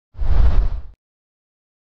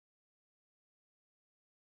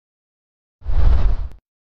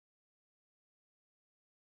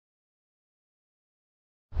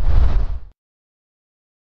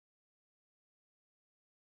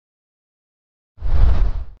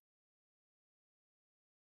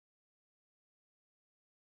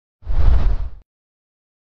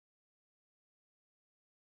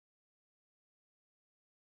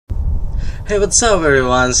Hey, what's up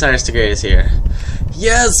everyone, Sanic Fast here.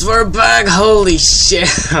 Yes, we're back, holy shit!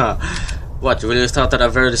 What, you really thought that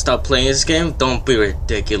I've already stopped playing this game? Don't be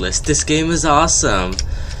ridiculous, this game is awesome!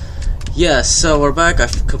 Yes, so we're back. I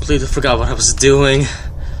completely forgot what I was doing.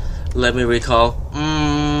 Let me recall.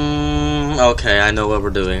 Okay, I know what we're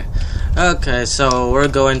doing. Okay, so we're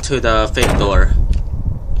going to the fake door.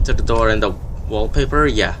 To the door in the wallpaper,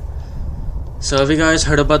 yeah. So have you guys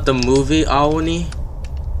heard about the movie Aoni?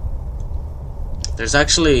 There's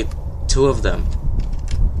actually 2 of them.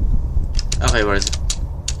 Okay, where is it?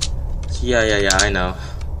 Yeah, I know.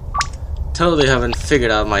 Totally haven't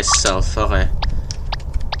figured out myself. Okay.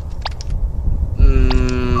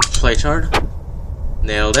 Play chart.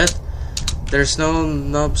 Nailed it. There's no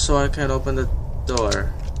knob, so I can't open the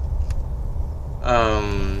door.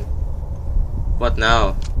 What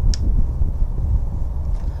now?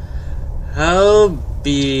 I'll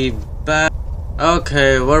be back.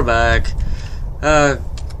 Okay, we're back. I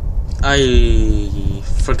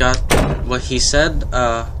forgot what he said.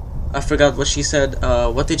 I forgot what she said.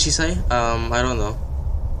 What did she say? I don't know.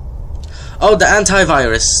 Oh, the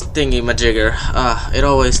antivirus thingy majigger. It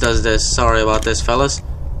always does this. Sorry about this, fellas.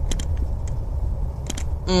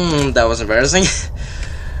 That was embarrassing.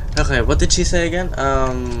 Okay, what did she say again?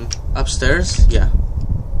 Upstairs? Yeah.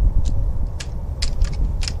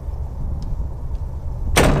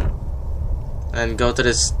 And go to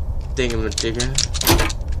this thingamajigger.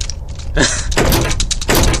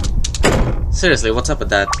 Seriously, what's up with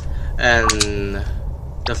that? And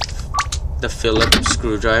the Phillips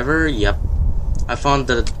screwdriver. Yep. I found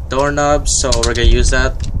the doorknob, so we're gonna use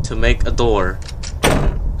that to make a door.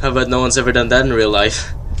 How about no one's ever done that in real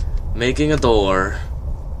life? Making a door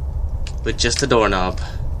with just a doorknob.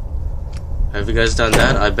 Have you guys done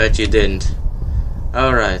that? I bet you didn't.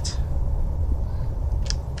 Alright.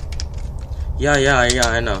 Yeah,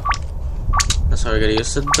 I know. That's why we're gonna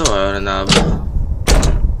use the doorknob.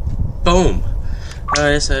 Boom!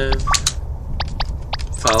 Alright, save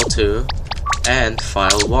file 2 and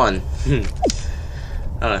file 1.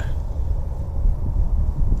 Alright.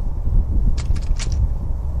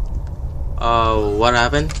 What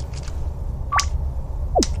happened?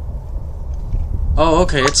 Oh,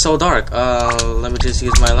 okay, it's so dark. Let me just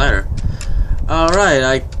use my lighter. Alright,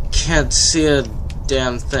 I can't see a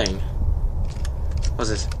damn thing. What's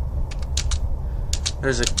this?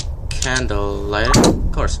 There's a candle lighter?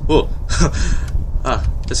 Of course. Whoa!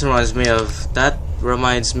 This reminds me of... That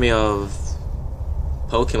reminds me of...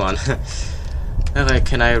 Pokemon. Okay,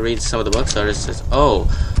 can I read some of the books? Or is this... Oh!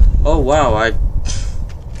 Oh, wow,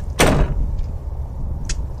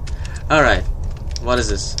 Alright. What is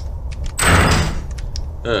this?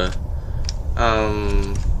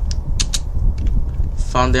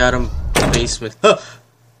 Found the item basement.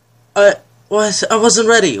 I wasn't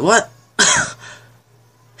ready. What?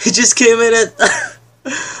 He just came in at...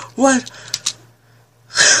 What?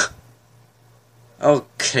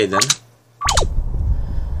 Okay then.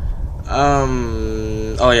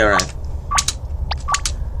 Oh yeah, right.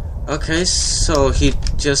 Okay, so he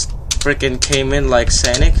just freaking came in like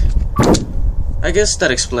Sanic. I guess that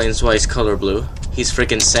explains why he's color blue. He's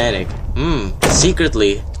freaking Sanic.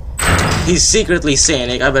 Secretly. He's secretly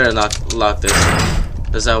Sanic. I better not lock this.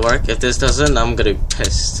 Does that work? If this doesn't, I'm gonna be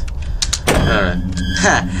pissed. Alright.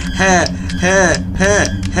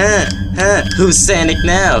 Who's Sanic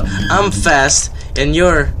now? I'm Fast, and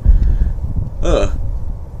you're...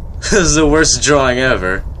 This is the worst drawing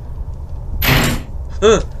ever.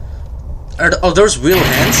 Oh, those real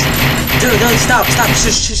hands? Dude, no, stop!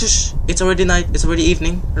 Shush. It's already night. It's already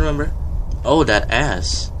evening, remember? Oh, that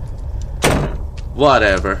ass.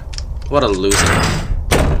 Whatever. What a loser.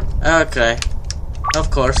 Okay. Of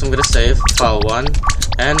course, I'm gonna save file 1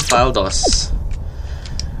 and file 2.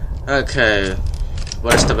 Okay.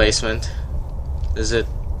 Where's the basement? Is it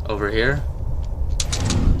over here?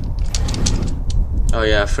 Oh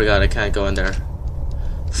yeah, I forgot I can't go in there.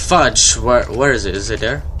 Fudge! Where is it? Is it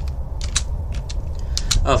there?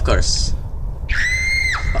 Oh, of course.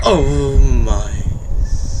 Oh my.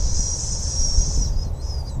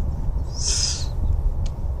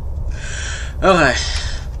 Okay.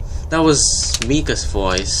 That was Mika's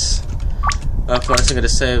voice. Of course, I'm gonna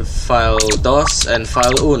save file 2 and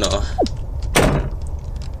file 1.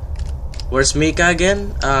 Where's Mika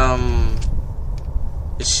again?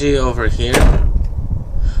 Is she over here?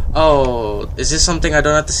 Oh, is this something I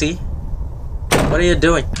don't have to see? What are you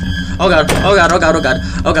doing? Oh god, oh god, oh god, oh god,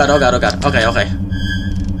 oh god, oh god, oh god. Okay, okay.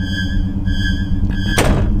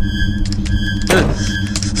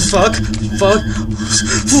 Fuck.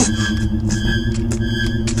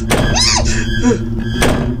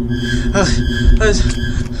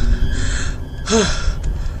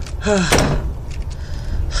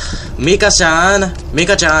 Mika-chan!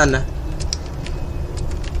 Mika-chan!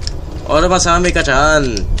 Orama-san,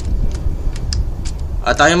 Mika-chan!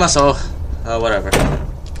 Atayamaso. Whatever.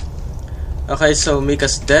 Okay, so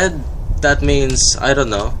Mika's dead. That means, I don't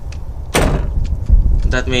know.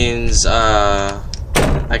 That means,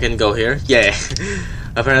 I can go here. Yeah.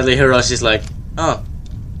 Apparently Hiroshi's like, oh,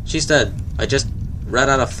 she's dead. I just ran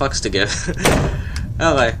out of fucks to give.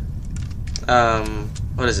 Okay.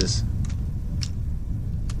 What is this?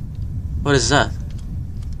 What is that?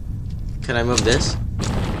 Can I move this?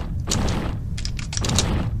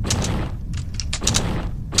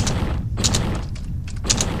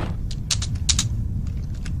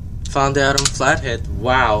 Found the atom flathead.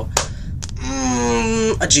 Wow.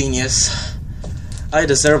 A genius. I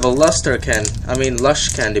deserve a lush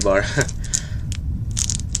candy bar.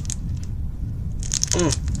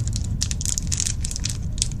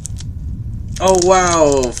 Oh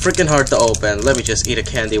wow, freaking hard to open. Let me just eat a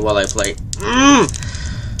candy while I play.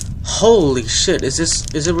 Holy shit, is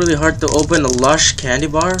it really hard to open a lush candy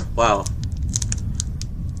bar? Wow.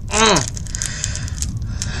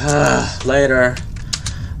 Later.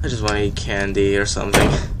 I just want to eat candy or something.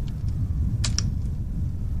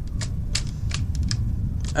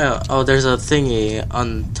 Oh, there's a thingy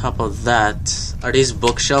on top of that. Are these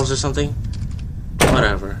bookshelves or something?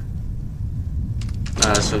 Whatever.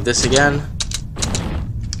 Let's move this again.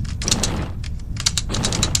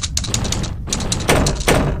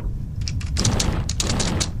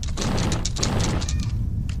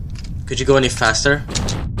 Could you go any faster?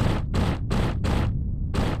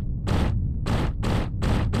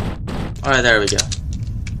 Alright, there we go.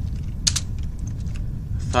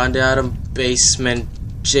 Found the atom basement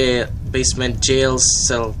jail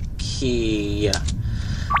cell key. Yeah.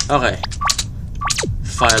 Okay.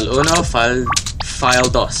 File uno, file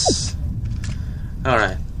dos.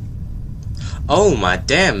 Alright. Oh my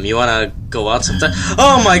damn, you wanna go out sometime?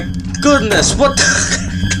 Oh my goodness, what the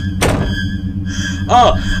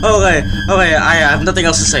Oh, okay, I have nothing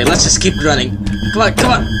else to say. Let's just keep running.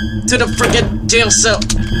 Come on, to the friggin' jail cell.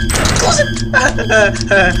 Close it!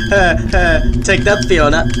 Take that,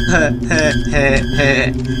 Fiona.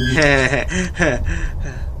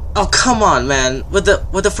 Oh, come on, man. With the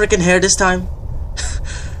freaking hair this time?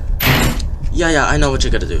 Yeah, I know what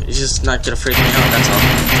you're gonna do. You're just not gonna freak me out, that's all.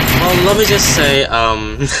 Well, let me just say,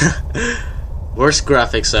 worst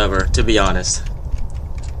graphics ever, to be honest.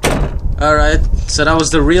 Alright, so that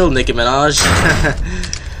was the real Nicki Minaj.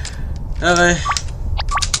 Okay.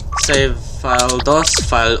 Save file dos,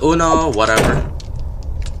 file uno, whatever.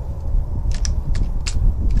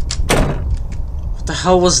 What the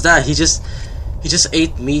hell was that? He just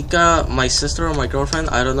ate Mika, my sister or my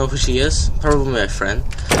girlfriend. I don't know who she is. Probably my friend.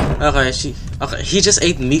 Okay, he just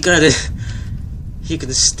ate Mika. He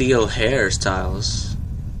can steal hairstyles.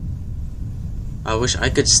 I wish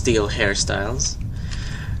I could steal hairstyles.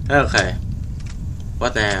 Okay.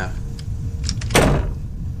 What the hell?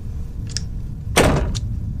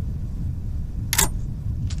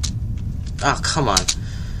 Oh, come on.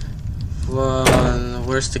 Well,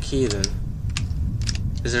 where's the key then?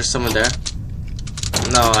 Is there someone there?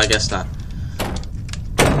 No, I guess not.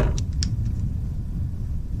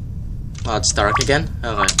 Oh, it's dark again?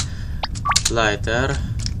 Okay. Lighter.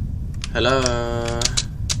 Hello.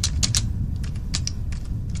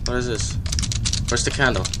 What is this? Where's the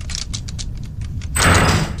candle?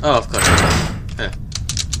 Oh, of course. Yeah.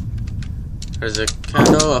 There's a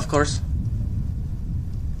candle, of course.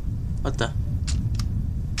 What the?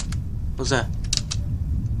 What's that?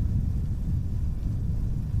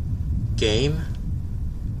 Game?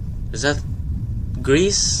 Is that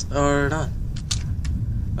Grease or not?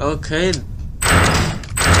 Okay.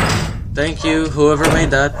 Thank you, whoever made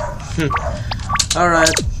that.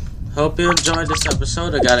 Alright. Hope you enjoyed this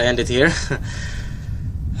episode. I gotta end it here.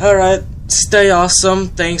 Alright. Stay awesome.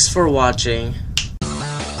 Thanks for watching.